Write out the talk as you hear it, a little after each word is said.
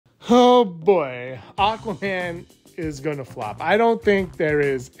Oh boy, Aquaman is going to flop. I don't think there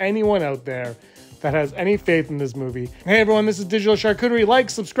is anyone out there that has any faith in this movie. Hey everyone, this is Digital Charcuterie.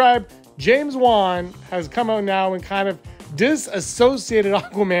 Like, subscribe. James Wan has come out now and kind of disassociated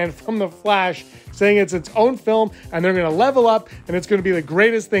Aquaman from The Flash, saying it's its own film and they're going to level up and it's going to be the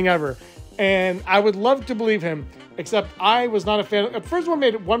greatest thing ever. And I would love to believe him, except I was not a fan. The first one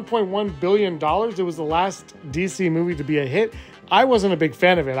made $1.1 billion. It was the last DC movie to be a hit. I wasn't a big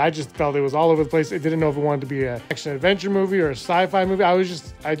fan of it. I just felt it was all over the place. I didn't know if it wanted to be an action-adventure movie or a sci-fi movie. I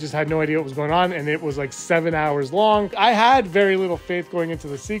just had no idea what was going on, and it was like 7 hours long. I had very little faith going into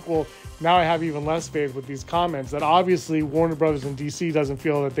the sequel. Now I have even less faith with these comments that obviously Warner Brothers and DC doesn't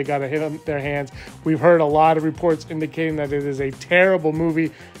feel that they got a hit on their hands. We've heard a lot of reports indicating that it is a terrible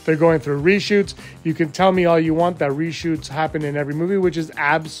movie. They're going through reshoots. You can tell me all you want that reshoots happen in every movie, which is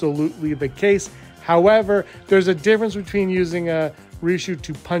absolutely the case. However, there's a difference between using a reshoot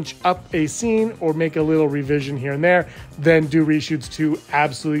to punch up a scene or make a little revision here and there, than do reshoots to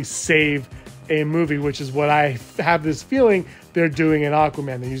absolutely save a movie, which is what I have this feeling they're doing in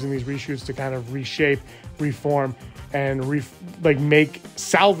Aquaman. They're using these reshoots to kind of reshape, reform, and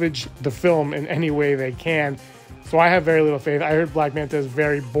salvage the film in any way they can. So I have very little faith. I heard Black Manta is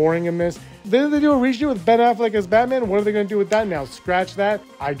very boring in this. Didn't they do a reshoot with Ben Affleck as Batman? What are they going to do with that now? Scratch that?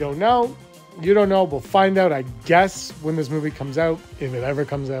 I don't know. You don't know. We'll find out, I guess, when this movie comes out. If it ever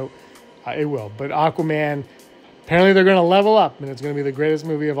comes out, it will. But Aquaman, apparently they're going to level up, and it's going to be the greatest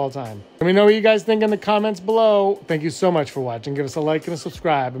movie of all time. Let me know what you guys think in the comments below. Thank you so much for watching. Give us a like and a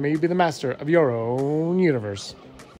subscribe, and may you be the master of your own universe.